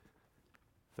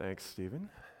Thanks, Stephen.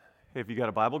 Hey, if you got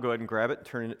a Bible, go ahead and grab it and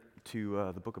turn it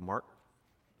to the book of Mark.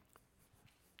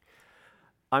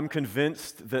 I'm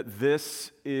convinced that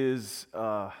this is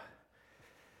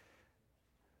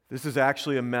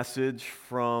actually a message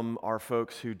from our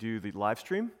folks who do the live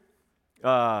stream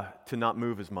to not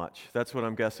move as much. That's what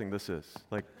I'm guessing this is.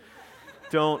 Like,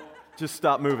 don't just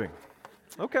stop moving.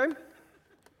 Okay.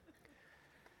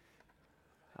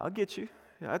 I'll get you.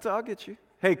 Yeah, I'll get you.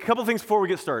 Hey, a couple things before we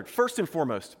get started. First and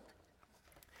foremost,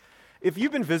 if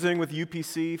you've been visiting with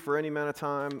UPC for any amount of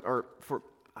time, or for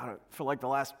like the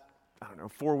last,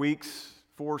 4 weeks,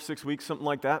 6 weeks, something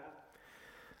like that,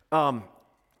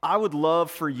 I would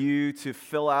love for you to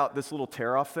fill out this little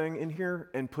tear-off thing in here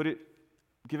and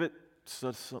give it,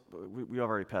 we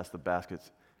already passed the baskets.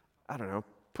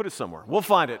 Put it somewhere. We'll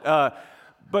find it.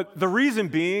 But the reason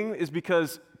being is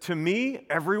because, to me,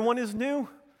 everyone is new,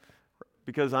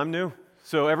 because I'm new.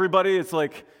 So everybody, it's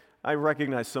like, I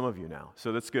recognize some of you now,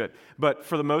 so that's good. But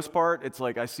for the most part, it's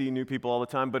like I see new people all the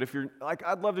time. But if you're like,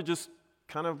 I'd love to just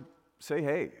kind of say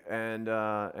hey and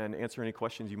answer any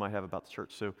questions you might have about the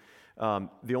church. So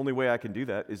the only way I can do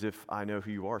that is if I know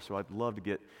who you are. So I'd love to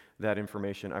get that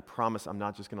information. I promise I'm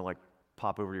not just going to like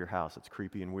pop over to your house. It's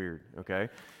creepy and weird, okay?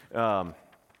 I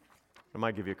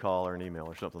might give you a call or an email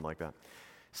or something like that.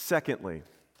 Secondly,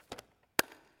 I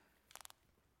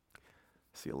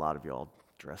see a lot of y'all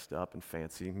dressed up and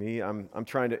fancy. Me, I'm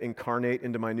trying to incarnate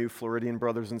into my new Floridian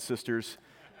brothers and sisters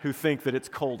who think that it's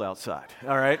cold outside,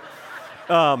 all right?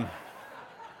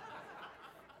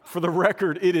 For the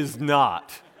record, it is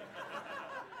not.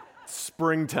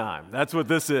 Springtime. That's what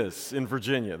this is in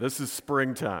Virginia. This is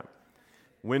springtime.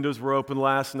 Windows were open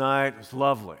last night. It was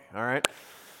lovely, all right?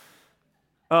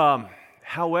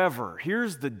 However,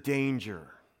 here's the danger.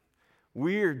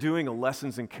 We are doing a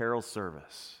Lessons and Carols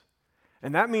service.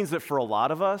 And that means that for a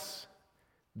lot of us,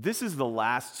 this is the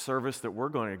last service that we're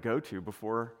going to go to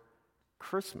before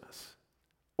Christmas.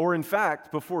 Or in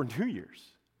fact, before New Year's.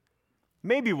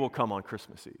 Maybe we'll come on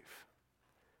Christmas Eve.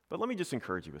 But let me just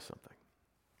encourage you with something.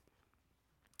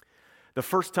 The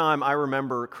first time I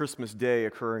remember Christmas Day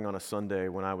occurring on a Sunday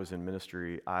when I was in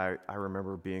ministry, I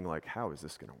remember being like, how is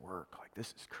this going to work? Like, this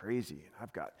is crazy. And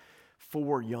I've got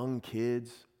 4 young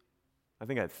kids. I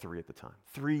think I had 3 at the time.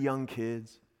 3 young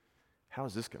kids. How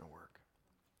is this going to work?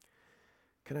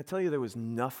 Can I tell you there was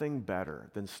nothing better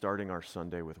than starting our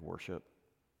Sunday with worship,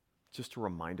 just to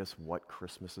remind us what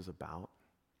Christmas is about?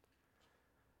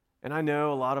 And I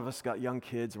know a lot of us got young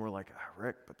kids and we're like,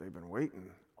 Rick, but they've been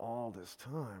waiting all this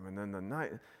time. And then the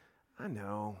night, I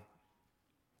know.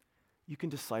 You can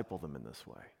disciple them in this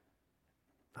way.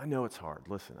 I know it's hard.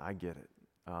 Listen, I get it.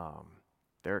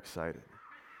 They're excited.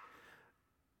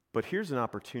 But here's an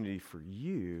opportunity for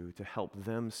you to help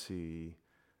them see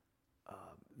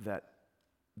that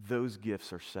those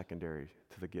gifts are secondary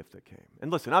to the gift that came. And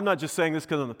listen, I'm not just saying this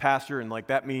because I'm the pastor and like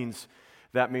that means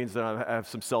that I have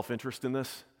some self-interest in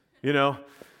this, you know?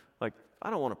 Like, I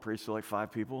don't want to preach to like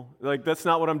 5 people. Like, that's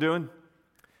not what I'm doing.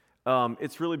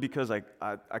 It's really because I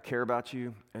care about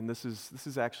you, and this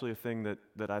is actually a thing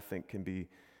that I think can be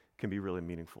really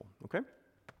meaningful, okay?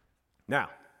 Now,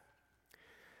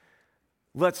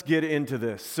 let's get into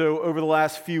this. So over the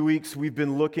last few weeks, we've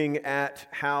been looking at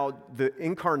how the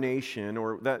incarnation,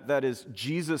 or that is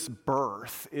Jesus'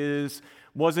 birth,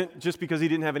 wasn't just because he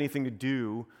didn't have anything to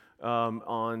do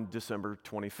on December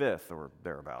 25th or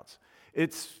thereabouts.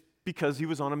 It's because he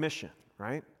was on a mission,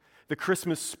 right? The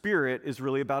Christmas spirit is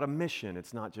really about a mission.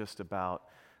 It's not just about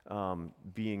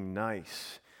being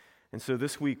nice. And so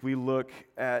this week we look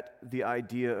at the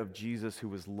idea of Jesus who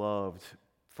was loved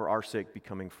for our sake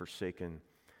becoming forsaken.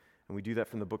 And we do that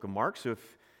from the book of Mark. So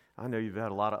I know you've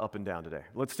had a lot of up and down today.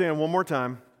 Let's stand one more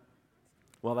time.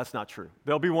 Well, that's not true.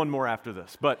 There'll be one more after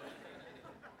this. But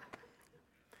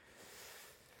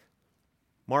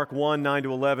Mark 1, 9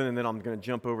 to 11, and then I'm going to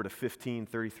jump over to 15,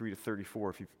 33 to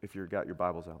 34 if you've got your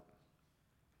Bibles out.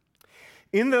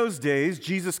 In those days,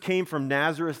 Jesus came from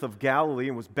Nazareth of Galilee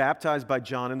and was baptized by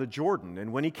John in the Jordan.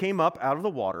 And when he came up out of the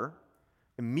water,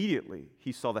 immediately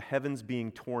he saw the heavens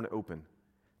being torn open,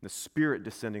 the Spirit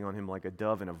descending on him like a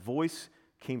dove, and a voice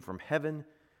came from heaven,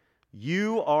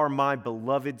 "You are my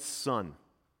beloved Son,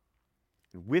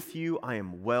 and with you I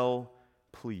am well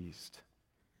pleased."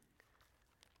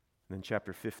 And then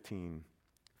chapter 15,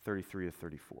 33 to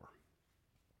 34.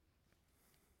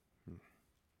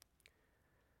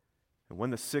 And when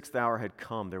the 6th hour had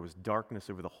come, there was darkness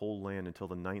over the whole land until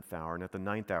the 9th hour. And at the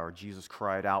 9th hour, Jesus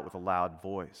cried out with a loud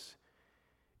voice,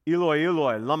 "Eloi,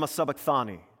 Eloi, lama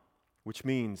sabachthani," which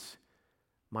means,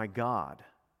 my God,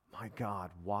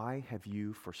 why have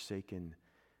you forsaken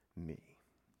me?"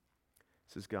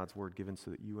 This is God's word given so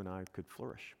that you and I could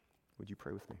flourish. Would you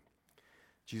pray with me?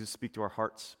 Jesus, speak to our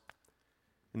hearts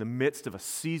in the midst of a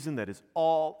season that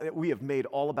we have made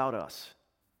all about us.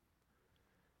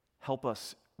 Help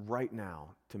us right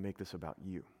now to make this about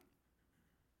you.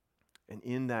 And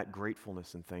in that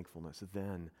gratefulness and thankfulness,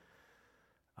 then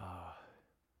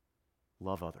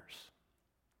love others.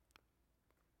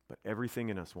 But everything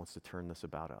in us wants to turn this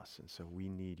about us. And so we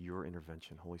need your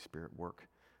intervention. Holy Spirit, work.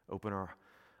 Open our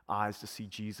eyes to see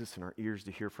Jesus and our ears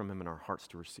to hear from him and our hearts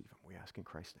to receive him. We ask in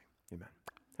Christ's name. Amen.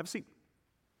 Have a seat.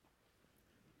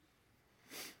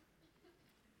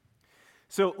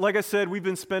 So, like I said, we've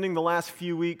been spending the last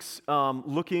few weeks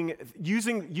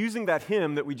using that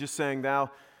hymn that we just sang,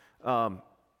 Thou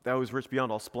is rich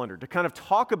beyond all splendor, to kind of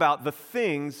talk about the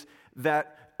things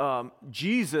that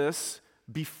Jesus,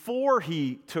 before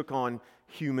he took on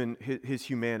his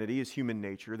humanity, his human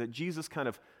nature, that Jesus kind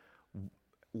of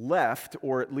left,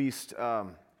 or at least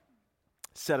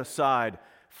set aside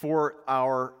for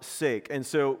our sake. And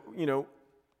so,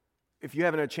 if you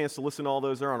haven't had a chance to listen to all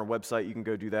those, they're on our website. You can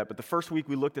go do that. But the first week,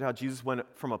 we looked at how Jesus went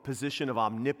from a position of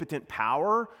omnipotent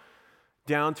power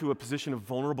down to a position of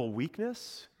vulnerable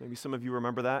weakness. Maybe some of you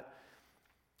remember that.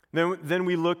 Then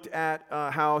we looked at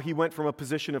how he went from a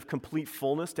position of complete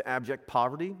fullness to abject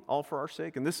poverty, all for our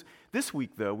sake. And this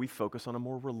week, though, we focus on a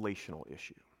more relational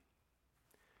issue,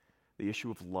 the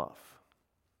issue of love.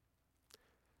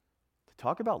 To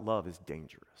talk about love is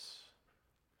dangerous,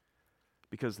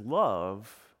 because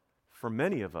love, for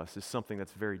many of us, is something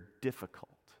that's very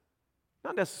difficult.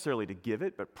 Not necessarily to give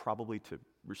it, but probably to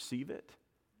receive it.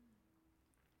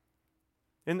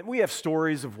 And we have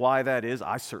stories of why that is.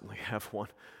 I certainly have one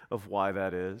of why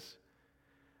that is.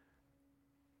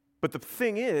 But the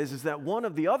thing is that one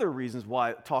of the other reasons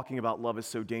why talking about love is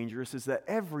so dangerous is that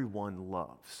everyone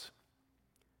loves.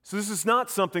 So this is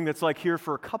not something that's like here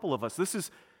for a couple of us. This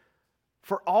is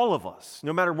for all of us,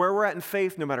 no matter where we're at in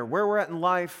faith, no matter where we're at in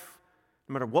life,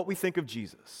 no matter what we think of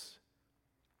Jesus.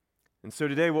 And so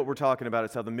today what we're talking about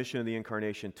is how the mission of the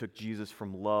incarnation took Jesus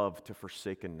from love to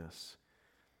forsakenness.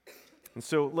 And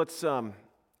so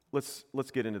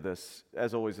let's get into this.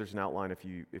 As always, there's an outline if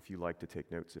you like to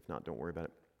take notes. If not, don't worry about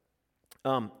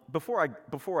it.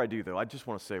 Before I do, though, I just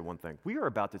want to say one thing. We are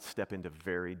about to step into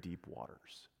very deep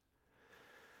waters.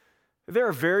 There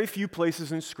are very few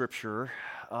places in Scripture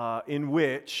in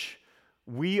which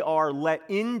we are let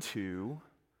into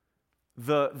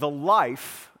the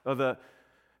life of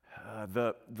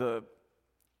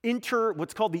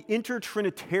what's called the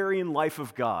intertrinitarian life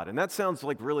of God. And that sounds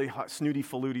like really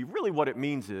snooty-faluty. Really what it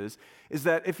means is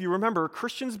that if you remember,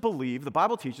 the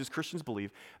Bible teaches Christians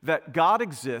believe that God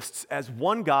exists as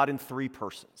one God in three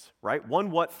persons, right? One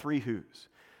what, three who's.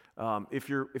 If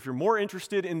you're more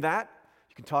interested in that,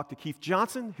 you can talk to Keith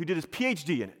Johnson, who did his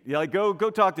PhD in it. Yeah, go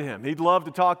talk to him. He'd love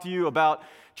to talk to you about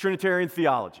Trinitarian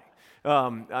theology,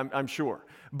 I'm sure.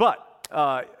 But,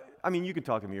 you can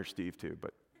talk to me or Steve too,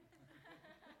 but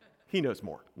he knows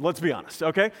more. Let's be honest,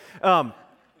 okay? And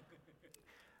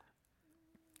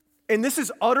this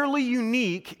is utterly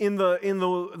unique in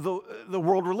the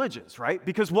world religions, right?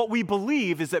 Because what we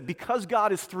believe is that because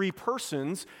God is three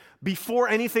persons, before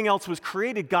anything else was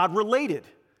created, God related.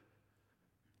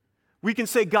 We can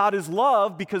say God is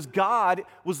love because God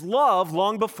was love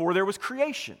long before there was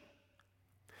creation.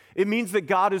 It means that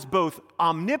God is both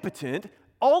omnipotent,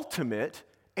 ultimate,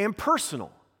 and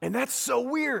personal. And that's so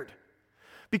weird.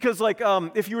 Because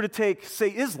if you were to take, say,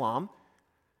 Islam,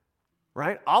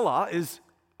 right? Allah is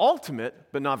ultimate,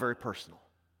 but not very personal.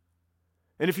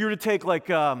 And if you were to take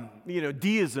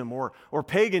deism or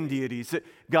pagan deities,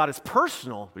 God is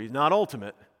personal, but he's not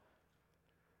ultimate.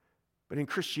 But in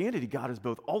Christianity, God is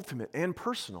both ultimate and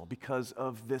personal because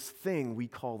of this thing we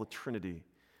call the Trinity.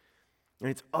 And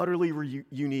it's utterly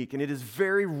unique, and it is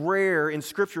very rare in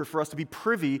Scripture for us to be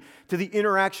privy to the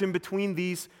interaction between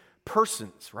these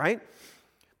persons, right?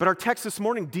 But our text this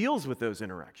morning deals with those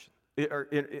interactions.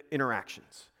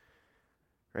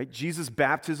 Right? Jesus'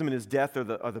 baptism and his death are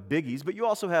the biggies, but you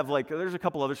also have there's a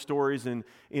couple other stories in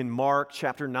Mark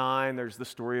chapter 9. There's the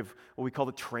story of what we call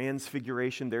the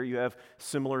transfiguration. There you have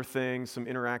similar things, some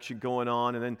interaction going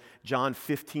on. And then John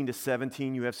 15 to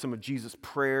 17, you have some of Jesus'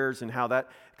 prayers and how that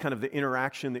kind of the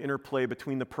interaction, the interplay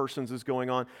between the persons is going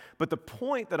on. But the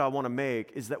point that I want to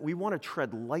make is that we want to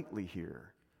tread lightly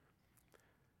here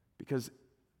because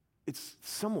it's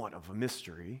somewhat of a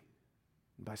mystery.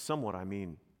 And by somewhat, I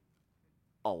mean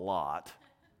a lot,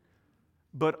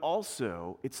 but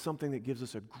also it's something that gives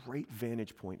us a great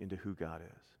vantage point into who God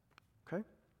is, okay?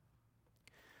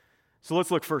 So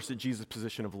let's look first at Jesus'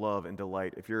 position of love and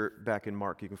delight. If you're back in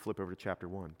Mark, you can flip over to chapter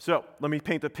 1. So let me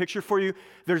paint the picture for you.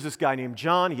 There's this guy named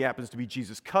John. He happens to be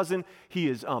Jesus' cousin. He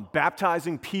is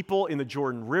baptizing people in the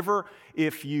Jordan River.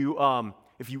 If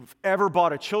you've ever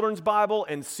bought a children's Bible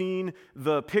and seen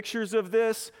the pictures of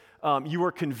this, you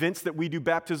are convinced that we do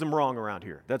baptism wrong around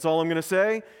here. That's all I'm going to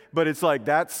say, but it's like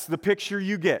that's the picture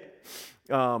you get.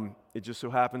 It just so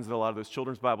happens that a lot of those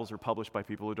children's Bibles are published by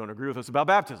people who don't agree with us about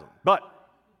baptism. But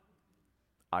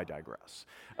I digress.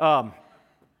 But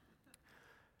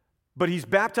he's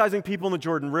baptizing people in the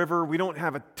Jordan River. We don't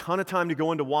have a ton of time to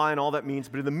go into why and all that means,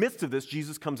 but in the midst of this,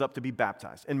 Jesus comes up to be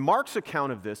baptized. And Mark's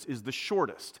account of this is the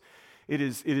shortest.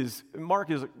 Mark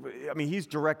is, he's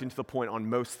direct and to the point on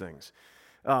most things.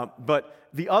 But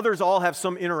the others all have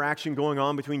some interaction going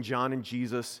on between John and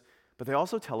Jesus, but they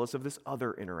also tell us of this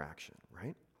other interaction,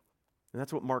 right? And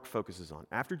that's what Mark focuses on.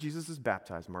 After Jesus is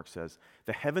baptized, Mark says,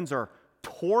 the heavens are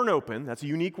torn open. That's a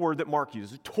unique word that Mark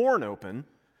uses, torn open.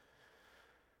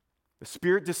 The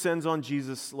Spirit descends on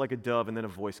Jesus like a dove, and then a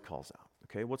voice calls out.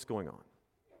 Okay, what's going on?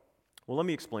 Well, let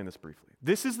me explain this briefly.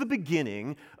 This is the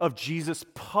beginning of Jesus'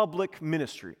 public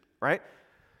ministry, right?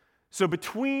 So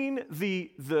between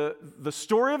the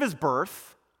story of his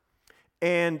birth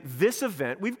and this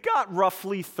event, we've got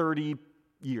roughly 30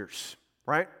 years,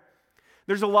 right?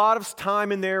 There's a lot of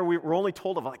time in there. We're only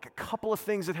told of like a couple of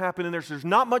things that happen in there, so there's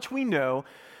not much we know.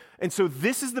 And so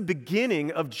this is the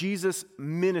beginning of Jesus'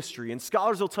 ministry. And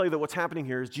scholars will tell you that what's happening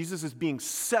here is Jesus is being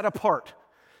set apart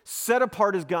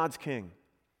as God's king.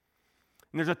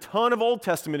 And there's a ton of Old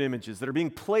Testament images that are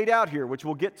being played out here, which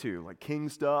we'll get to, like king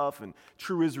stuff and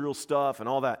true Israel stuff and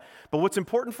all that. But what's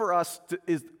important for us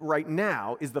right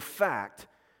now is the fact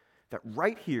that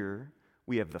right here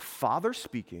we have the Father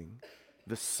speaking,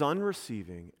 the Son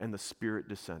receiving, and the Spirit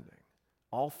descending.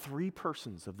 All three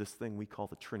persons of this thing we call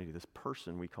the Trinity, this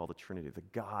person we call the Trinity, the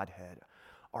Godhead,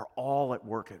 are all at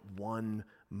work at one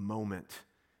moment.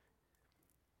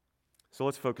 So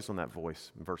let's focus on that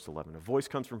voice in verse 11. A voice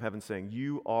comes from heaven saying,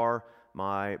 "You are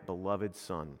my beloved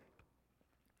Son,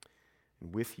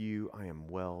 and with you I am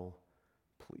well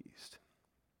pleased."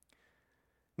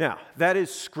 Now, that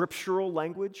is scriptural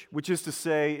language, which is to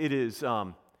say it is...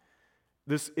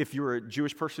 This, if you were a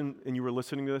Jewish person and you were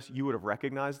listening to this, you would have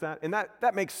recognized that. And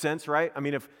that makes sense, right? I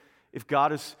mean, if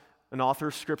God is an author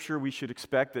of Scripture, we should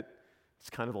expect that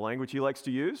it's kind of the language he likes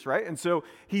to use, right? And so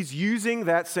he's using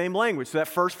that same language. So that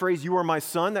first phrase, "You are my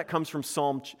son," that comes from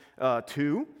Psalm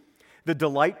 2. The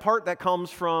delight part, that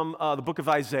comes from the book of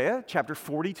Isaiah, chapter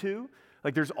 42.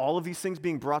 Like there's all of these things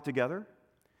being brought together.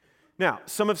 Now,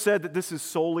 some have said that this is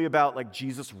solely about like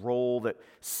Jesus' role, that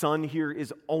son here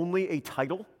is only a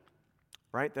title,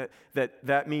 right?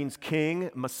 That means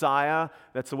king, Messiah.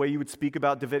 That's the way you would speak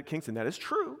about Davidic kings, and that is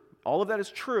true. All of that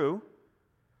is true,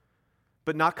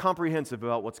 but not comprehensive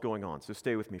about what's going on. So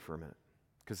stay with me for a minute,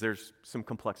 because there's some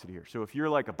complexity here. So if you're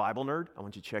like a Bible nerd, I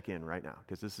want you to check in right now,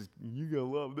 because you're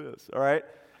going to love this, all right?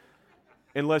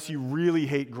 Unless you really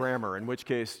hate grammar, in which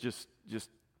case just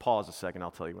pause a second.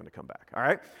 I'll tell you when to come back, all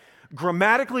right?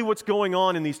 Grammatically, what's going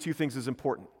on in these two things is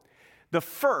important. The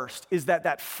first is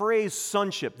that phrase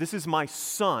sonship, "this is my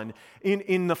son,"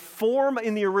 in the form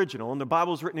in the original, and the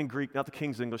Bible is written in Greek, not the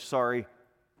King's English, sorry,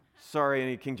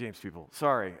 any King James people,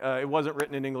 sorry. It wasn't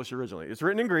written in English originally. It's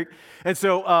written in Greek. And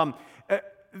so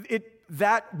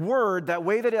that word, that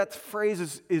way that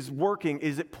phrase is working,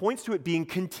 is it points to it being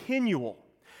continual.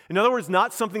 In other words,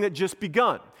 not something that just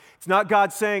begun. It's not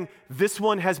God saying, "This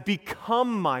one has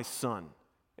become my son,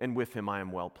 and with him I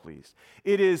am well pleased."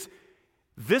 It is,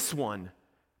 "This one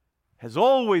has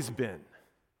always been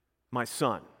my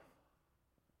son."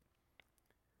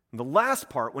 And the last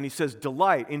part, when he says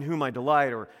delight, "in whom I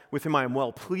delight," or "with him I am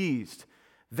well pleased,"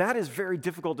 that is very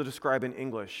difficult to describe in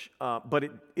English, but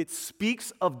it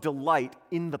speaks of delight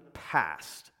in the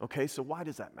past. Okay, so why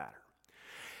does that matter?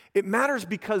 It matters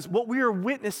because what we are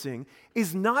witnessing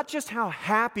is not just how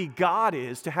happy God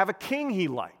is to have a king he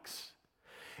likes.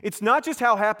 It's not just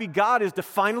how happy God is to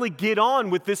finally get on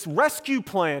with this rescue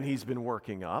plan he's been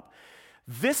working up.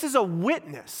 This is a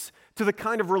witness to the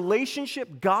kind of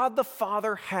relationship God the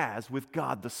Father has with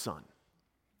God the Son.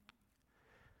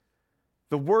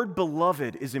 The word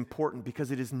beloved is important because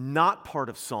it is not part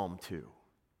of Psalm 2.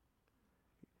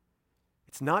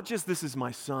 It's not just "this is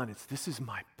my son," it's "this is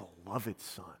my beloved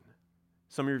son."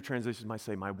 Some of your translations might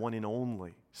say "my one and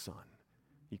only son."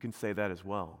 You can say that as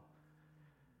well,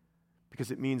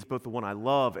 because it means both the one I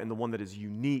love and the one that is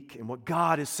unique. And what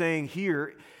God is saying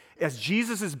here, as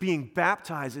Jesus is being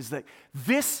baptized, is that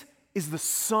this is the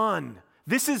Son.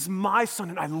 This is my Son,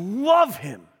 and I love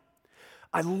him.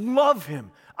 I love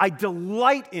him. I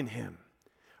delight in him.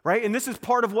 right? And this is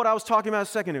part of what I was talking about a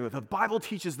second ago. The Bible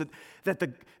teaches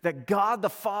that God, the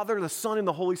Father, the Son, and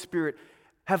the Holy Spirit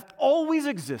have always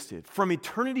existed from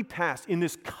eternity past in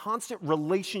this constant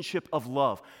relationship of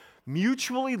love,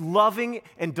 mutually loving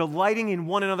and delighting in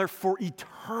one another for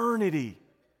eternity.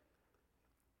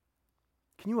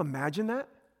 Can you imagine that?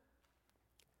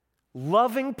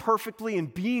 Loving perfectly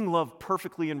and being loved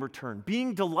perfectly in return.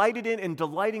 Being delighted in and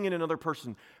delighting in another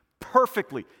person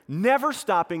perfectly. Never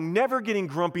stopping, never getting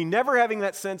grumpy, never having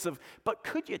that sense of, but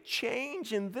could you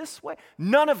change in this way?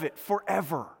 None of it.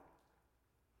 Forever.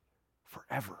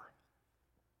 Forever.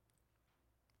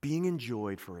 Being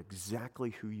enjoyed for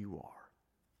exactly who you are.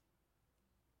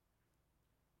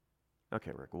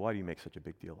 Okay, Rick, why do you make such a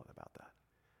big deal about that?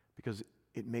 Because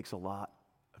it makes a lot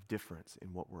of difference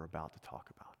in what we're about to talk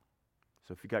about.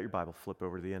 So if you got your Bible, flip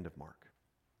over to the end of Mark.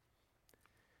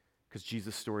 Because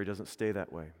Jesus' story doesn't stay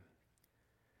that way.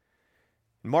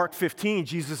 In Mark 15,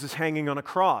 Jesus is hanging on a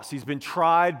cross. He's been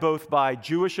tried both by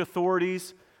Jewish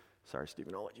authorities. Sorry,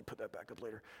 Stephen, I'll let you put that back up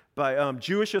later. By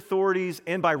Jewish authorities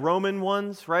and by Roman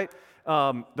ones, right?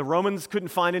 The Romans couldn't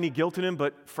find any guilt in him,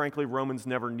 but frankly, Romans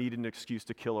never needed an excuse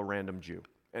to kill a random Jew.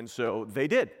 And so they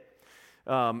did.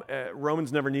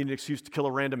 Romans never needed an excuse to kill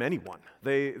a random anyone.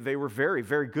 They were very,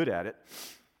 very good at it.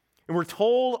 And we're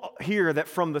told here that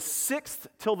from the 6th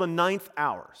till the 9th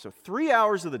hour, so 3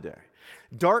 hours of the day,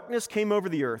 darkness came over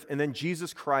the earth, and then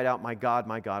Jesus cried out, my God,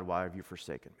 why have you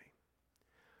forsaken me?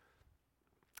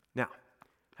 Now,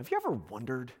 have you ever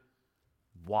wondered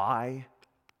why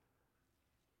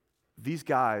these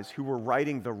guys who were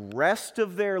writing the rest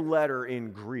of their letter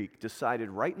in Greek decided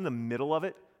right in the middle of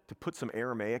it to put some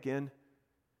Aramaic in? Have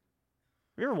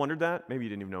you ever wondered that? Maybe you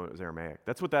didn't even know it was Aramaic.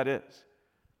 That's what that is.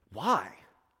 Why?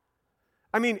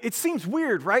 I mean, it seems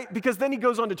weird, right? Because then he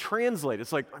goes on to translate.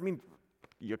 It's like, I mean,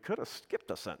 you could have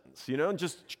skipped a sentence, and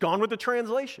just gone with the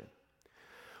translation.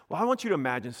 Well, I want you to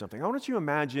imagine something. I want you to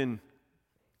imagine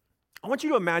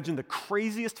the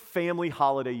craziest family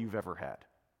holiday you've ever had.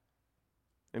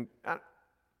 And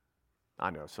I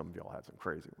know some of y'all had some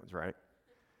crazy ones, right?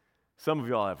 Some of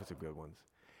y'all have some good ones.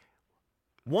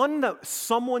 One that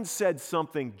someone said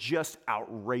something just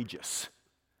outrageous.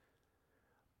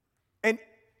 And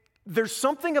there's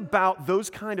something about those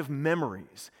kind of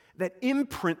memories that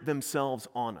imprint themselves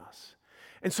on us.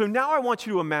 And so now I want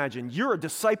you to imagine you're a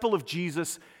disciple of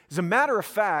Jesus. As a matter of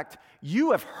fact,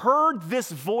 you have heard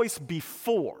this voice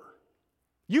before.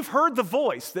 You've heard the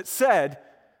voice that said,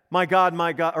 my God,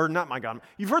 or not my God.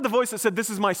 You've heard the voice that said, this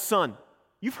is my son.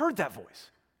 You've heard that voice.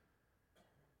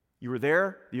 You were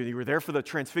there for the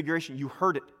transfiguration. You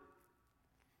heard it.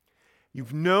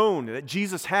 You've known that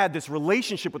Jesus had this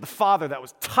relationship with the Father that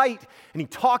was tight, and he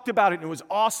talked about it, and it was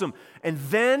awesome. And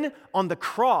then on the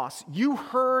cross, you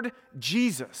heard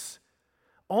Jesus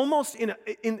almost in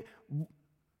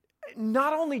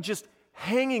not only just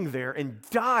hanging there and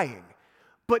dying,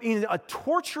 but in a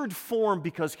tortured form,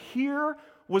 because here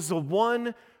was the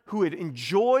one who had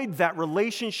enjoyed that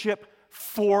relationship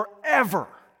forever.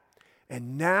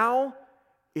 And now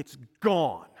it's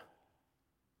gone.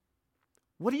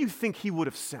 What do you think he would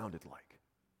have sounded like?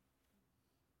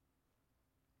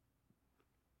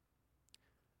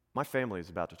 My family is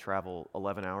about to travel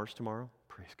 11 hours tomorrow.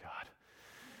 Praise God.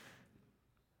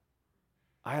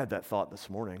 I had that thought this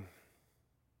morning.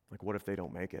 Like, what if they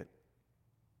don't make it?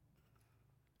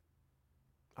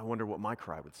 I wonder what my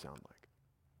cry would sound like.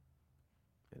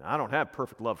 And I don't have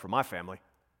perfect love for my family,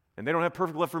 and they don't have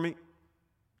perfect love for me.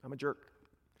 I'm a jerk.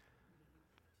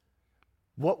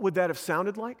 What would that have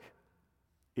sounded like?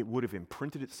 It would have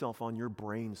imprinted itself on your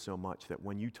brain so much that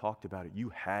when you talked about it, you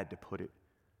had to put it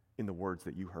in the words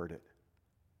that you heard it.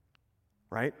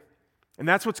 Right? And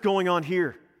that's what's going on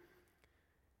here.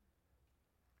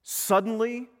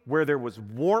 Suddenly, where there was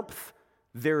warmth,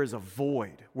 there is a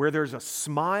void. Where there's a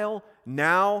smile,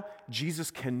 now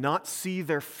Jesus cannot see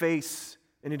their face,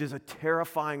 and it is a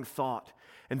terrifying thought.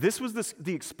 And this was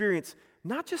the experience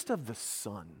not just of the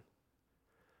Son,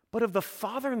 but of the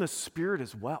Father and the Spirit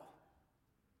as well.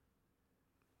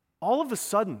 All of a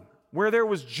sudden, where there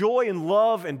was joy and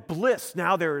love and bliss,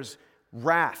 now there's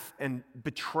wrath and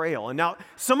betrayal. And now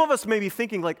some of us may be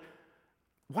thinking, like,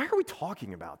 why are we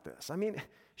talking about this? I mean,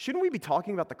 shouldn't we be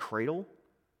talking about the cradle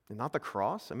and not the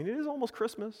cross? I mean, it is almost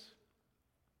Christmas.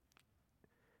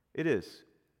 It is.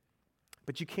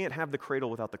 But you can't have the cradle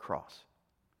without the cross.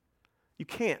 You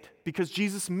can't, because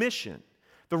Jesus' mission,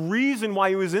 the reason why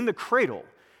he was in the cradle,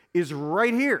 is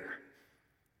right here.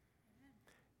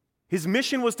 His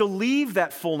mission was to leave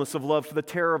that fullness of love for the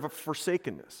terror of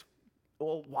forsakenness.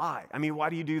 Well, why? I mean, why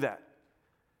do you do that?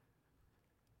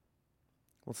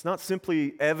 Well, it's not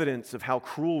simply evidence of how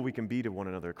cruel we can be to one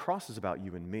another. The cross is about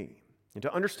you and me. And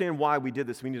to understand why we did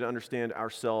this, we need to understand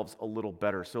ourselves a little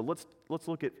better. So let's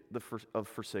look at of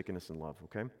forsakenness and love,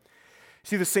 okay?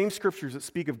 See, the same scriptures that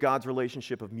speak of God's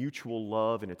relationship of mutual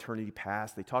love in eternity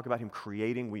past, they talk about him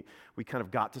creating. We kind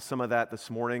of got to some of that this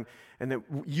morning. And that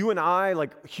you and I,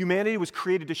 like humanity, was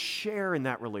created to share in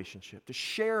that relationship, to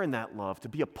share in that love, to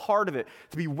be a part of it,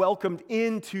 to be welcomed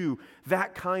into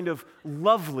that kind of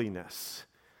loveliness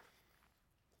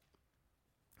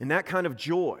and that kind of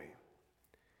joy.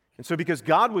 And so because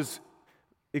God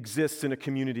exists in a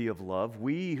community of love,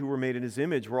 we who were made in his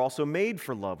image were also made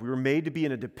for love. We were made to be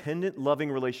in a dependent,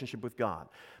 loving relationship with God.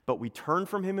 But we turned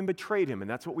from him and betrayed him. And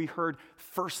that's what we heard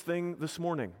first thing this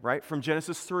morning, right? From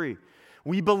Genesis 3.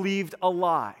 We believed a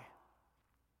lie.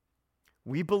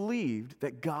 We believed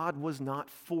that God was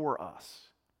not for us.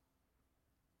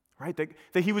 Right?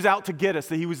 That he was out to get us,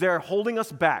 that he was there holding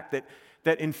us back,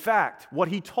 that in fact, what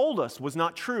he told us was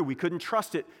not true. We couldn't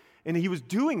trust it. And he was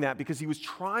doing that because he was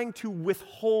trying to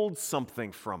withhold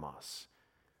something from us.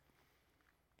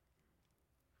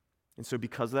 And so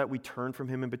because of that, we turned from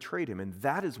him and betrayed him. And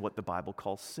that is what the Bible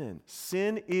calls sin.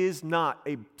 Sin is not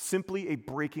simply a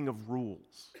breaking of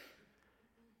rules.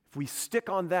 If we stick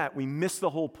on that, we miss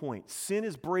the whole point. Sin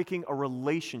is breaking a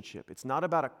relationship. It's not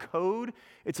about a code.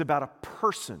 It's about a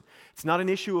person. It's not an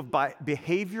issue of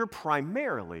behavior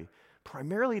primarily.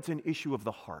 Primarily, it's an issue of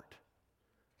the heart.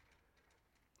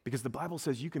 Because the Bible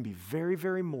says you can be very,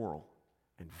 very moral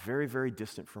and very, very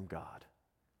distant from God.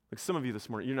 Like some of you this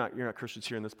morning, you're not Christians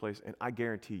here in this place, and I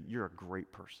guarantee you're a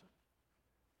great person.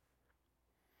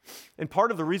 And part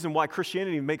of the reason why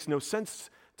Christianity makes no sense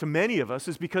to many of us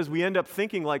is because we end up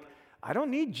thinking like, I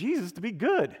don't need Jesus to be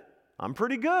good. I'm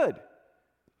pretty good.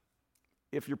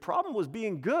 If your problem was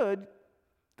being good,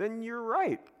 then you're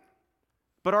right.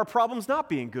 But our problem's not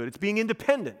being good. It's being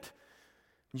independent.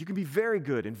 You can be very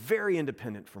good and very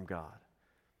independent from God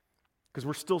because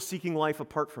we're still seeking life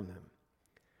apart from him.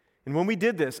 And when we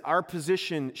did this, our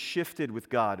position shifted with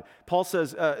God. Paul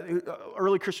says,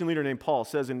 early Christian leader named Paul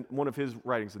says in one of his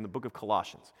writings in the book of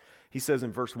Colossians, he says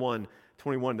in verse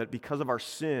 1:21 that because of our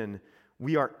sin,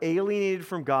 we are alienated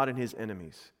from God and his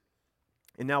enemies.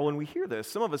 And now when we hear this,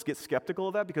 some of us get skeptical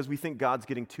of that because we think God's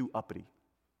getting too uppity,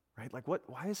 right? Like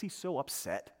why is he so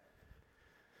upset?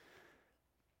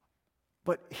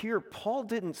 But here, Paul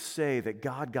didn't say that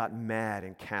God got mad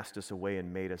and cast us away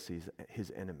and made us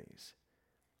his enemies.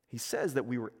 He says that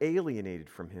we were alienated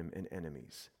from him and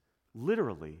enemies,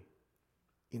 literally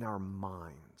in our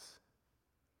minds.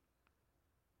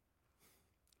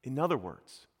 In other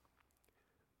words,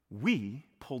 we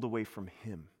pulled away from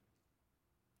him.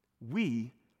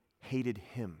 We hated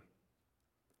him.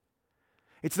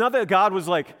 It's not that God was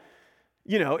like,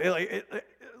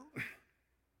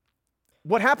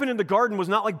 what happened in the garden was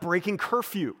not like breaking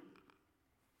curfew,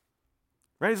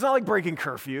 right? It's not like breaking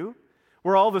curfew,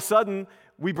 where all of a sudden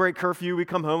we break curfew, we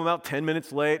come home about 10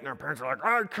 minutes late, and our parents are like,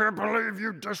 I can't believe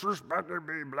you disrespected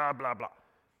me, blah, blah, blah.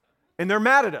 And they're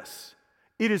mad at us.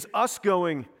 It is us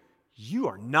going, you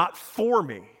are not for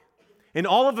me. And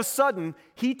all of a sudden,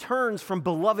 he turns from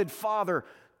beloved father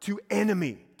to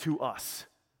enemy to us.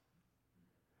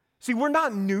 See, we're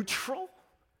not neutral.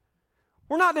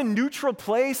 We're not in a neutral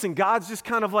place and God's just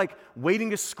kind of like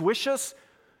waiting to squish us.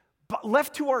 But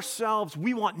left to ourselves,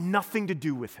 we want nothing to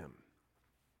do with him.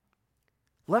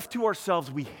 Left to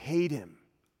ourselves, we hate him.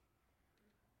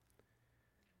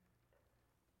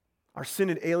 Our sin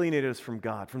had alienated us from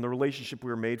God, from the relationship we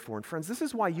were made for. And friends, this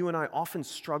is why you and I often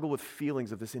struggle with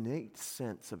feelings of this innate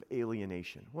sense of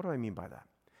alienation. What do I mean by that?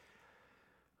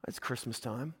 It's Christmas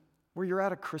time, where you're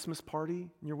at a Christmas party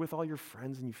and you're with all your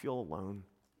friends and you feel alone.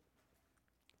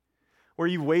 Where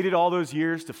you waited all those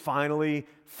years to finally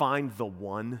find the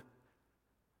one.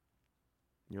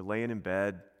 You're laying in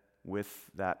bed with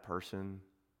that person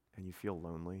and you feel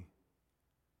lonely.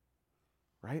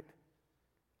 Right?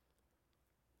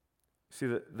 See,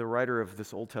 the writer of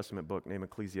this Old Testament book named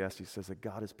Ecclesiastes says that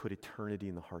God has put eternity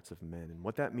in the hearts of men. And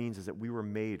what that means is that we were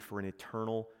made for an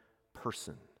eternal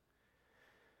person.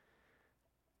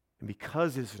 And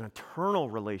because it's an eternal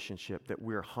relationship that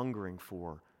we're hungering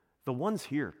for, the ones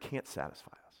here can't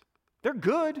satisfy us. They're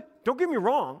good. Don't get me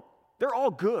wrong. They're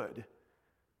all good.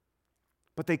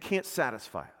 But they can't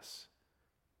satisfy us.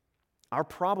 Our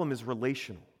problem is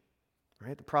relational.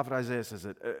 Right? The prophet Isaiah says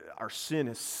that our sin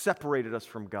has separated us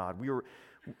from God.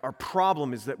 Our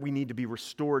problem is that we need to be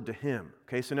restored to him.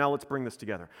 Okay, so now let's bring this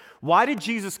together. Why did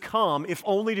Jesus come if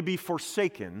only to be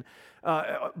forsaken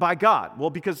by God?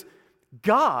 Well, because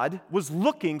God was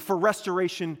looking for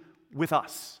restoration with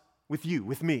us, with you,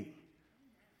 with me.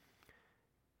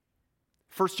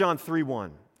 1 John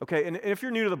 3:1. Okay, and if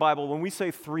you're new to the Bible, when we say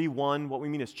 3:1, what we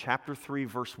mean is chapter 3,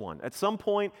 verse 1. At some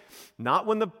point, not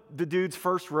when the dudes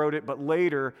first wrote it, but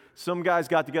later, some guys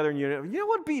got together and you know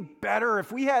what would be better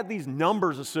if we had these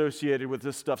numbers associated with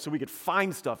this stuff so we could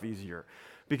find stuff easier.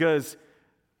 Because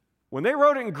when they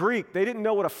wrote it in Greek, they didn't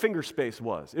know what a finger space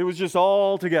was. It was just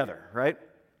all together, right?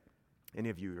 Any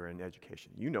of you who are in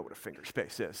education, you know what a finger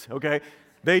space is, okay?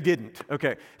 They didn't.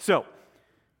 Okay, so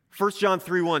 1 John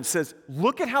 3:1 says,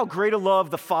 "Look at how great a love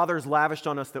the Father has lavished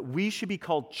on us that we should be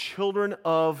called children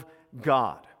of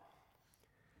God."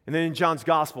 And then in John's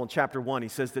Gospel in chapter 1, he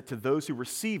says that to those who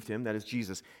received him, that is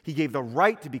Jesus, he gave the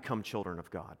right to become children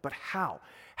of God. But how?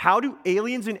 How do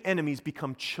aliens and enemies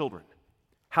become children?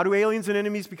 How do aliens and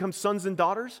enemies become sons and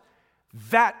daughters?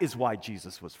 That is why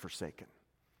Jesus was forsaken.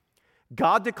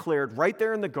 God declared right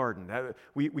there in the garden,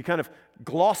 we kind of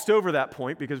glossed over that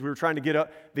point because we were trying to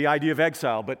get the idea of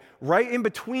exile, but right in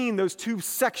between those two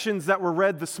sections that were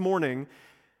read this morning,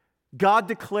 God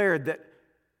declared that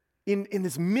in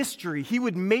this mystery, he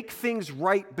would make things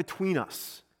right between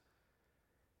us.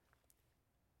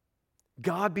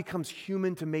 God becomes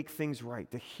human to make things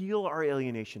right, to heal our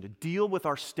alienation, to deal with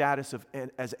our status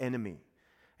as enemy.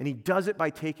 And he does it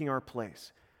by taking our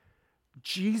place.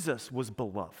 Jesus was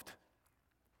beloved,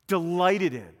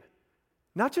 delighted in,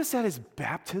 not just at his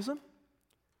baptism,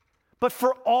 but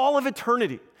for all of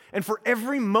eternity and for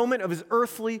every moment of his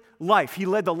earthly life. He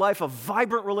led the life of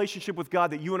vibrant relationship with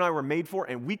God that you and I were made for,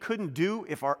 and we couldn't do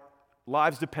if our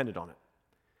lives depended on it.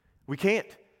 We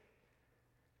can't.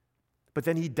 But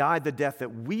then he died the death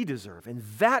that we deserve, and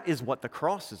that is what the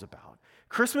cross is about.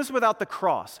 Christmas without the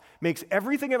cross makes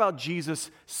everything about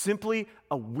Jesus simply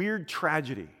a weird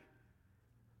tragedy.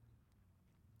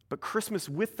 But Christmas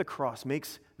with the cross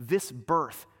makes this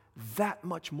birth that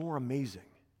much more amazing.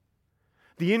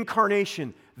 The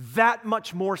incarnation that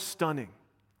much more stunning.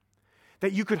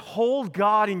 That you could hold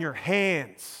God in your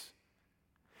hands.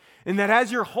 And that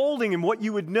as you're holding him, what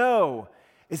you would know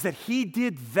is that he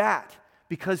did that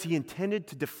because he intended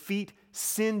to defeat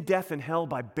sin, death, and hell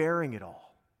by bearing it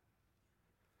all.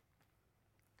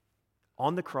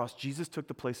 On the cross, Jesus took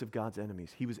the place of God's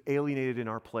enemies. He was alienated in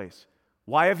our place.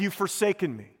 Why have you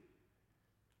forsaken me?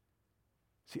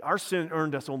 See, our sin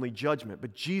earned us only judgment,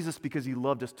 but Jesus, because he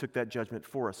loved us, took that judgment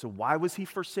for us. So why was he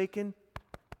forsaken?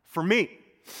 For me,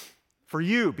 for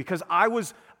you, because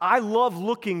I love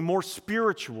looking more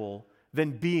spiritual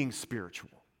than being spiritual.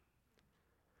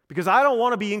 Because I don't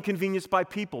want to be inconvenienced by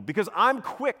people, because I'm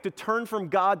quick to turn from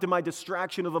God to my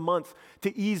distraction of the month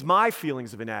to ease my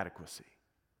feelings of inadequacy.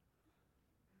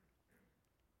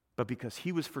 But because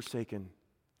he was forsaken,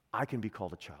 I can be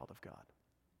called a child of God.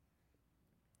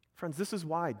 Friends, this is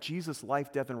why Jesus'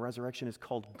 life, death, and resurrection is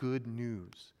called good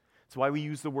news. It's why we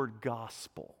use the word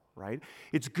gospel, right?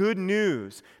 It's good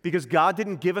news because God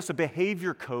didn't give us a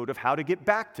behavior code of how to get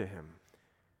back to him,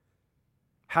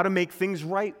 how to make things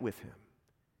right with him.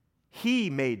 He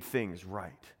made things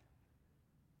right.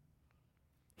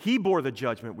 He bore the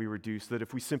judgment we were due so that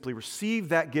if we simply receive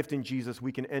that gift in Jesus,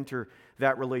 we can enter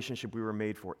that relationship we were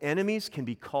made for. Enemies can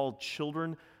be called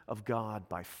children of God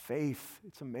by faith.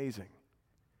 It's amazing.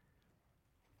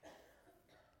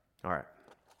 All right.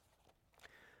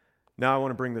 Now I want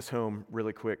to bring this home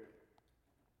really quick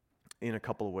in a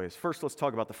couple of ways. First, let's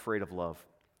talk about the freight of love.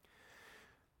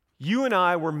 You and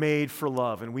I were made for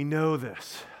love, and we know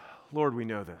this. Lord, we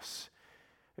know this.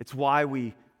 It's why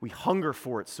we hunger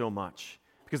for it so much.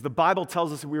 Because the Bible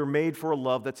tells us that we were made for a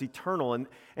love that's eternal. And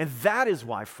that is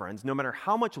why, friends, no matter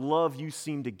how much love you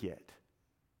seem to get,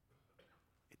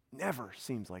 it never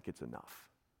seems like it's enough.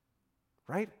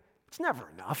 Right? It's never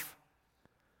enough.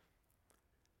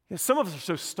 You know, some of us are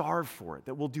so starved for it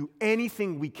that we'll do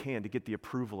anything we can to get the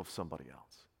approval of somebody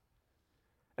else.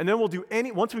 And then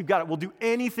once we've got it, we'll do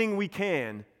anything we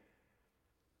can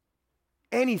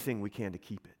to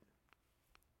keep it.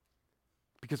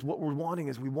 Because what we're wanting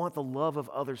is we want the love of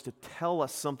others to tell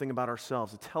us something about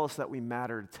ourselves, to tell us that we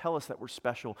matter, to tell us that we're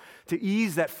special, to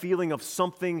ease that feeling of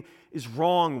something is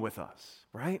wrong with us,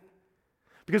 right?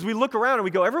 Because we look around and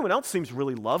we go, everyone else seems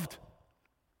really loved.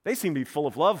 They seem to be full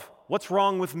of love. What's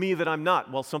wrong with me that I'm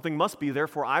not? Well, something must be,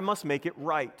 therefore I must make it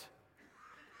right.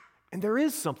 And there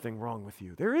is something wrong with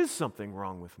you. There is something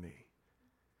wrong with me.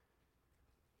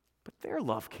 But their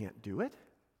love can't do it.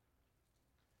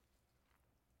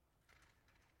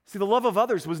 See, the love of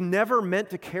others was never meant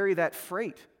to carry that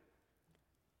freight.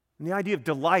 And the idea of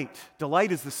delight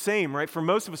is the same, right? For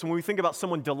most of us, when we think about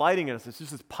someone delighting in us, it's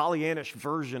just this Pollyannish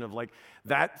version of like,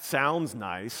 that sounds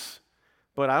nice,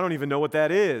 but I don't even know what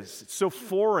that is. It's so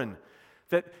foreign.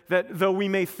 That though we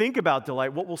may think about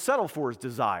delight, what we'll settle for is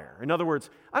desire. In other words,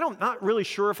 I'm not really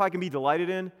sure if I can be delighted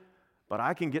in, but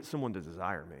I can get someone to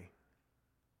desire me.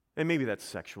 And maybe that's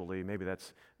sexually,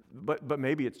 but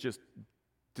maybe it's just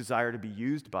desire to be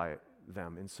used by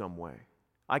them in some way.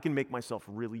 I can make myself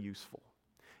really useful.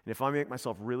 And if I make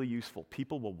myself really useful,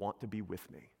 people will want to be with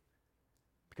me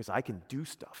because I can do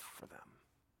stuff for them.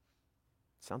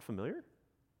 Sound familiar?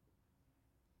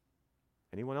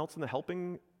 Anyone else in the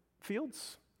helping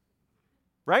fields?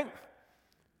 Right?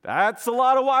 That's a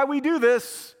lot of why we do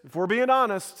this, if we're being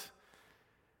honest.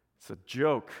 It's a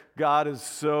joke. God is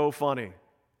so funny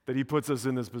that he puts us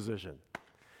in this position.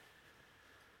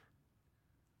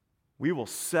 We will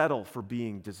settle for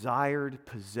being desired,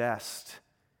 possessed,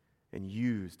 and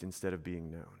used instead of being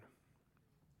known.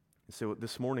 And so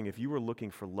this morning, if you were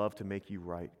looking for love to make you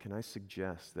right, can I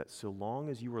suggest that so long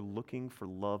as you are looking for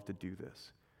love to do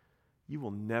this, you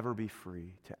will never be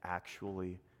free to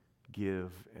actually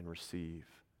give and receive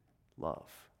love.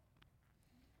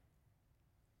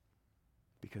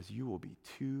 Because you will be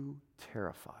too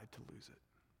terrified to lose it.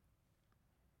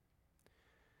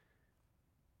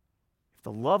 If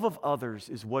the love of others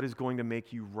is what is going to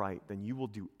make you right, then you will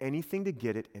do anything to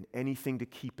get it and anything to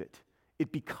keep it.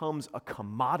 It becomes a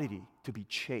commodity to be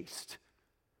chased.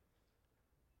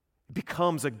 It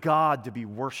becomes a god to be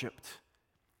worshiped.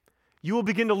 You will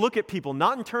begin to look at people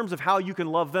not in terms of how you can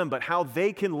love them, but how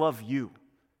they can love you.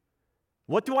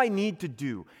 What do I need to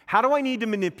do? How do I need to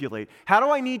manipulate? How do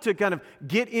I need to kind of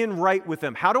get in right with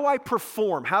them? How do I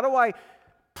perform? How do I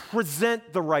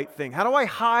present the right thing? How do I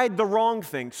hide the wrong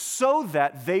thing so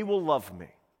that they will love me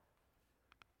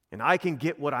and I can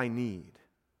get what I need?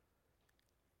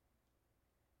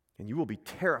 And you will be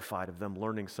terrified of them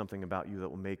learning something about you that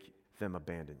will make them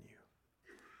abandon you.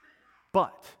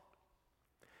 But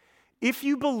if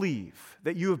you believe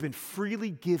that you have been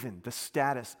freely given the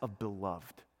status of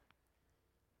beloved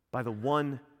by the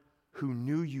one who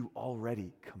knew you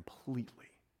already completely,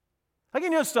 like he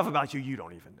knows stuff about you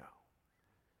don't even know.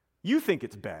 You think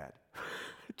it's bad.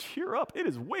 Cheer up. It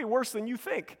is way worse than you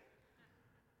think.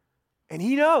 And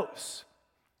he knows.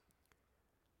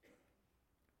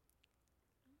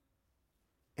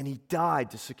 And he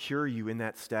died to secure you in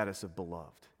that status of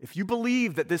beloved. If you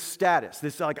believe that this status,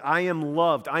 this like I am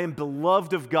loved, I am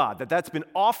beloved of God, that's been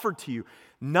offered to you,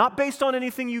 not based on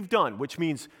anything you've done, which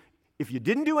means if you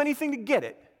didn't do anything to get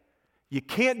it, you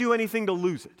can't do anything to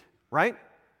lose it, right?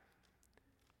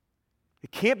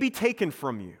 It can't be taken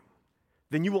from you.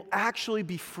 Then you will actually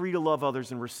be free to love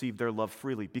others and receive their love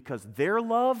freely because their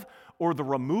love or the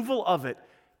removal of it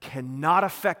cannot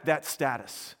affect that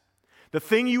status. The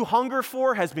thing you hunger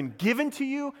for has been given to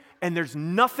you, and there's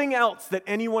nothing else that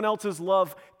anyone else's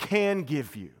love can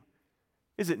give you.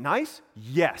 Is it nice?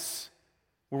 Yes.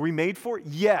 Were we made for it?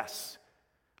 Yes.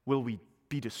 Will we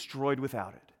be destroyed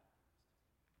without it?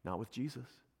 Not with Jesus.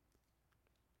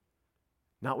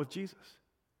 Not with Jesus.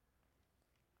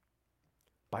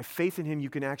 By faith in him, you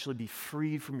can actually be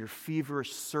freed from your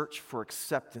feverish search for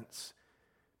acceptance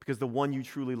because the one you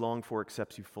truly long for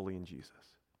accepts you fully in Jesus.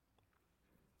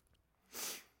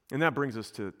 And that brings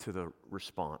us to the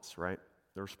response, right?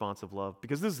 The response of love,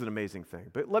 because this is an amazing thing.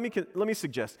 But let me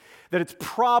suggest that it's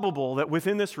probable that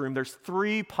within this room, there's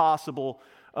three possible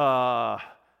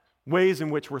ways in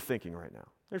which we're thinking right now.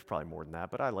 There's probably more than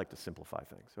that, but I like to simplify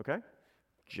things, okay?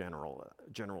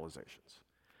 Generalizations.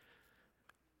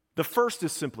 The first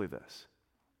is simply this: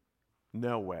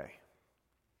 no way.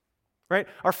 Right?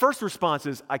 Our first response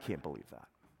is, I can't believe that.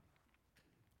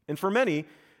 And for many,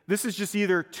 this is just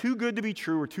either too good to be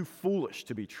true or too foolish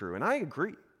to be true. And I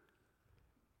agree.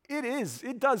 It is.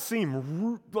 It does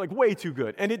seem like way too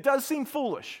good. And it does seem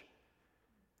foolish.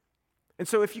 And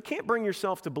so if you can't bring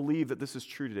yourself to believe that this is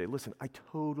true today, listen, I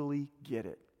totally get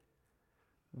it.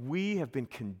 We have been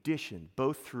conditioned,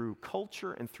 both through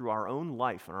culture and through our own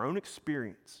life and our own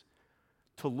experience,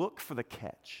 to look for the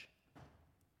catch.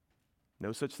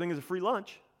 No such thing as a free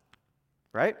lunch,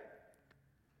 right?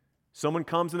 Someone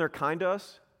comes and they're kind to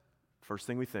us, first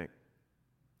thing we think,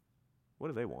 what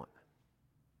do they want?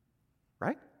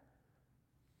 Right?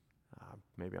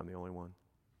 Maybe I'm the only one.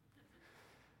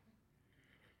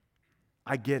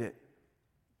 I get it.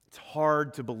 It's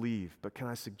hard to believe, but can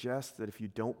I suggest that if you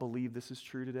don't believe this is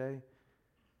true today,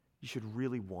 you should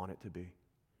really want it to be?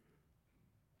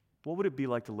 What would it be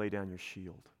like to lay down your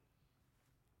shield?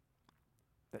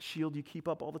 That shield you keep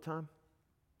up all the time?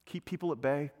 Keep people at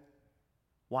bay?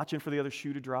 Watching for the other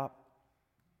shoe to drop?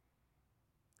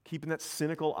 Keeping that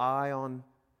cynical eye on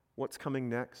what's coming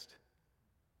next?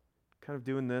 Kind of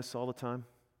doing this all the time,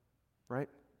 right?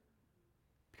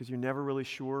 Because you're never really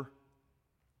sure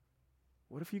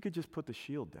What if you could just put the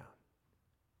shield down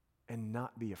and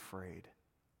not be afraid?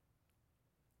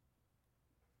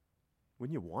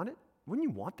 Wouldn't you want it? Wouldn't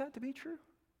you want that to be true?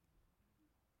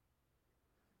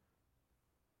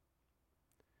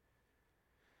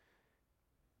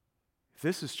 If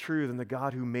this is true, then the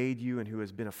God who made you and who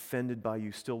has been offended by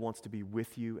you still wants to be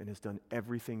with you and has done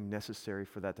everything necessary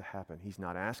for that to happen. He's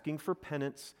not asking for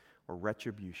penance or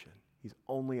retribution. He's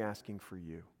only asking for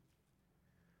you.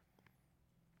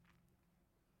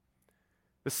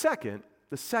 The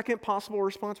second possible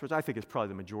response, which I think is probably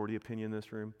the majority opinion in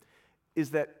this room, is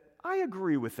that I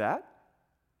agree with that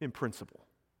in principle.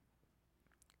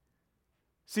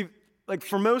 See, like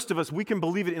for most of us, we can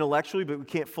believe it intellectually, but we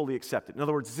can't fully accept it. In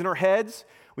other words, it's in our heads.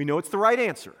 We know it's the right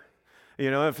answer. You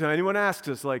know, if anyone asks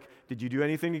us, like, did you do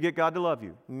anything to get God to love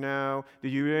you? No.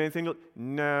 Did you do anything?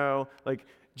 No. Like,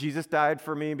 Jesus died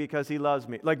for me because he loves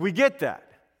me. Like, we get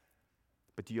that.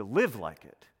 But do you live like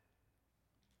it?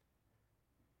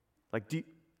 Like, the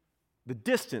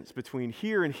distance between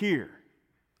here and here,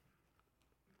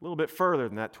 a little bit further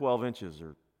than that 12 inches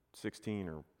or 16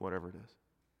 or whatever it is,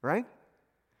 right?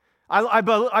 I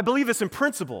believe this in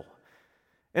principle.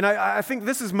 And I think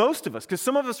this is most of us, because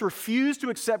some of us refuse to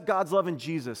accept God's love in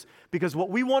Jesus because what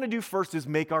we want to do first is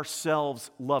make ourselves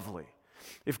lovely.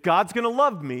 If God's going to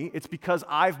love me, it's because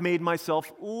I've made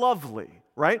myself lovely,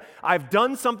 right? I've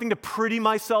done something to pretty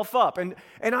myself up. And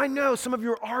I know some of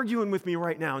you are arguing with me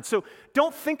right now. And so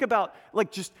don't think about,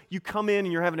 like, just you come in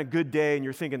and you're having a good day and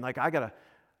you're thinking, like,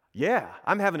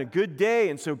 I'm having a good day,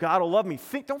 and so God will love me.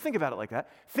 Don't think about it like that.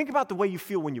 Think about the way you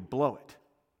feel when you blow it.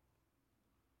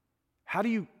 How do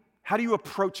you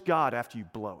approach God after you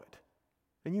blow it?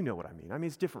 And you know what I mean. I mean,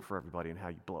 it's different for everybody in how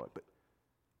you blow it, but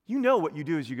you know what you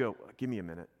do is you go, give me a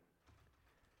minute.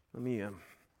 Let me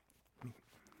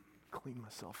clean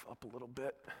myself up a little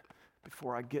bit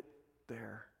before I get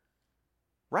there.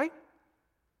 Right?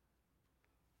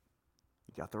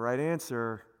 You got the right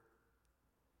answer,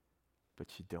 but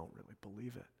you don't really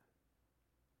believe it.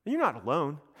 And you're not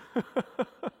alone.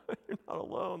 You're not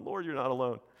alone. Lord, you're not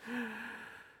alone.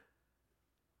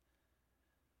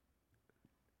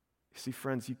 You see,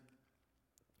 friends, you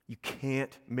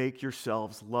can't make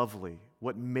yourselves lovely.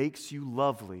 What makes you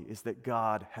lovely is that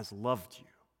God has loved you.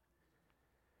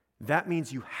 That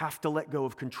means you have to let go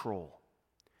of control.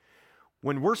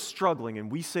 When we're struggling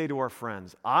and we say to our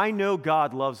friends, I know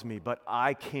God loves me, but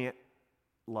I can't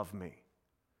love me.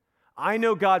 I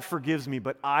know God forgives me,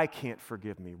 but I can't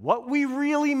forgive me. What we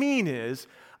really mean is,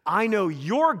 I know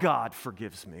your God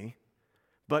forgives me,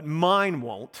 but mine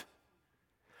won't.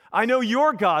 I know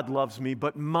your God loves me,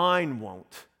 but mine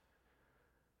won't.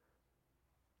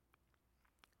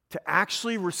 To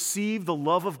actually receive the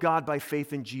love of God by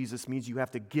faith in Jesus means you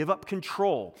have to give up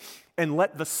control and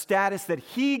let the status that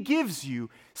He gives you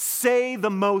say the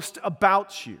most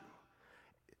about you,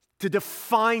 to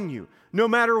define you, no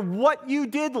matter what you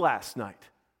did last night.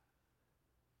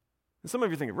 And some of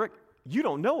you are thinking, Rick, you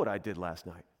don't know what I did last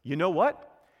night. You know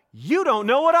what? You don't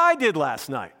know what I did last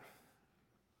night.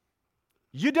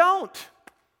 You don't.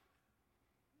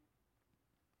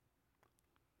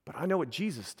 But I know what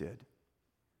Jesus did.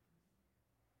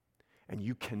 And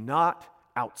you cannot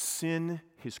out-sin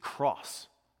His cross.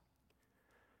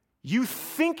 You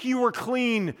think you were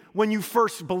clean when you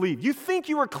first believed. You think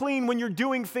you were clean when you're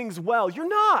doing things well. You're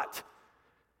not.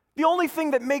 The only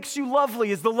thing that makes you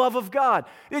lovely is the love of God.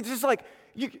 It's just like,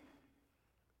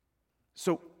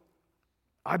 so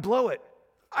I blow it.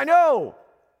 I know.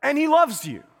 And He loves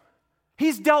you.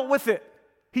 He's dealt with it.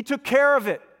 He took care of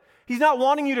it. He's not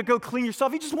wanting you to go clean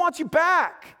yourself. He just wants you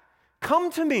back. Come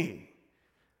to me.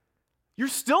 You're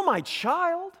still my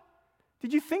child.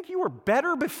 Did you think you were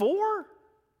better before?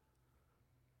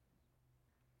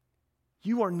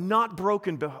 You are not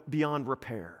broken beyond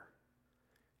repair.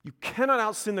 You cannot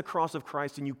out-sin the cross of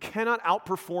Christ, and you cannot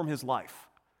outperform His life.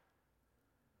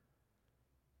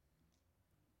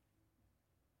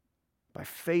 By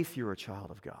faith, you're a child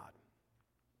of God.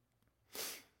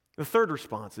 The third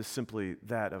response is simply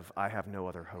that of, I have no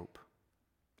other hope.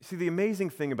 You see, the amazing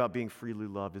thing about being freely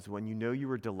loved is when you know you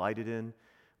are delighted in,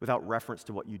 without reference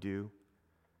to what you do,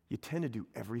 you tend to do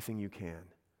everything you can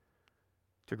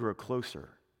to grow closer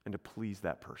and to please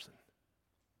that person.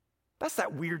 That's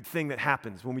that weird thing that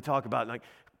happens when we talk about, like,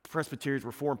 Presbyterians,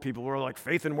 Reformed people who are like,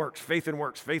 faith and works, faith and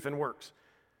works, faith and works.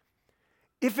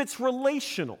 If it's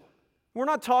relational, we're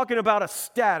not talking about a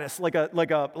status, like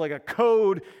a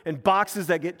code and boxes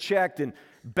that get checked and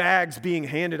bags being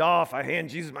handed off. I hand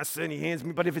Jesus my sin, He hands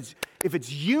me. But if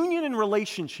it's union and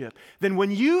relationship, then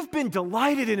when you've been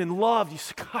delighted in and loved, you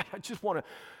say, God, I just want to,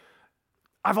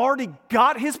 I've already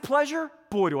got His pleasure.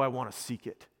 Boy, do I want to seek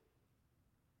it.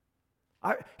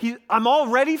 I'm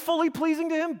already fully pleasing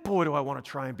to him. Boy, do I want to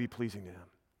try and be pleasing to him.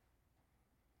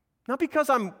 Not because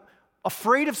I'm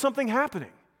afraid of something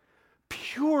happening,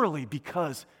 purely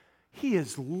because he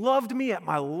has loved me at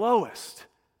my lowest,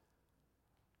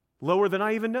 lower than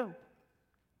I even know.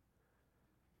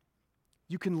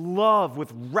 You can love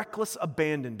with reckless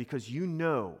abandon because you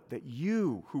know that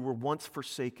you who were once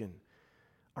forsaken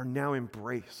are now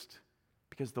embraced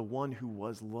because the one who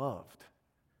was loved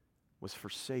was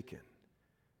forsaken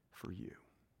for you.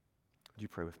 Would you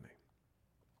pray with me?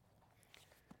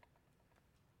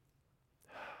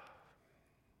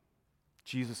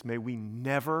 Jesus, may we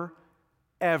never,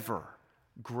 ever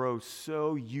grow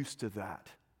so used to that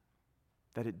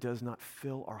it does not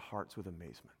fill our hearts with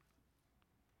amazement.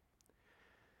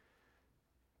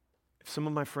 If some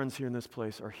of my friends here in this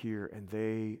place are here and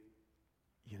they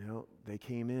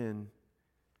came into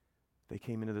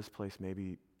this place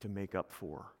maybe to make up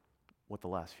for what the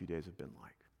last few days have been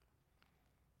like.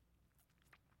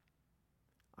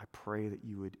 I pray that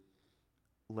you would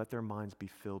let their minds be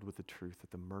filled with the truth that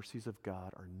the mercies of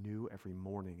God are new every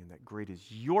morning and that great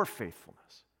is your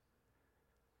faithfulness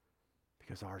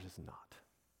because ours is not.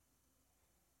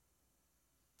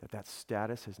 That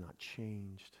status has not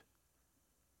changed.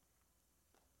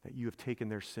 That you have taken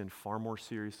their sin far more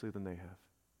seriously than they have,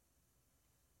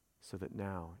 so that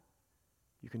now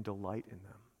you can delight in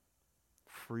them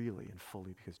freely and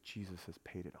fully because Jesus has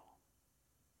paid it all.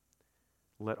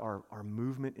 Let our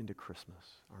movement into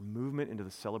Christmas, our movement into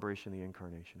the celebration of the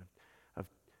incarnation, of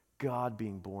God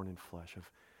being born in flesh,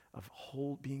 of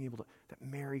being able to, that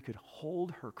Mary could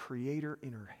hold her Creator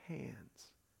in her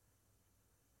hands,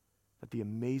 that the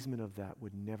amazement of that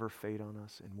would never fade on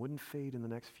us and wouldn't fade in the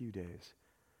next few days,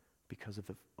 because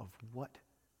of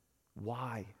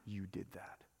why you did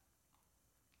that.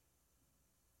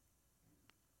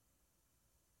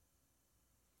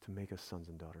 To make us sons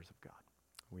and daughters of God.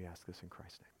 We ask this in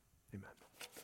Christ's name. Amen.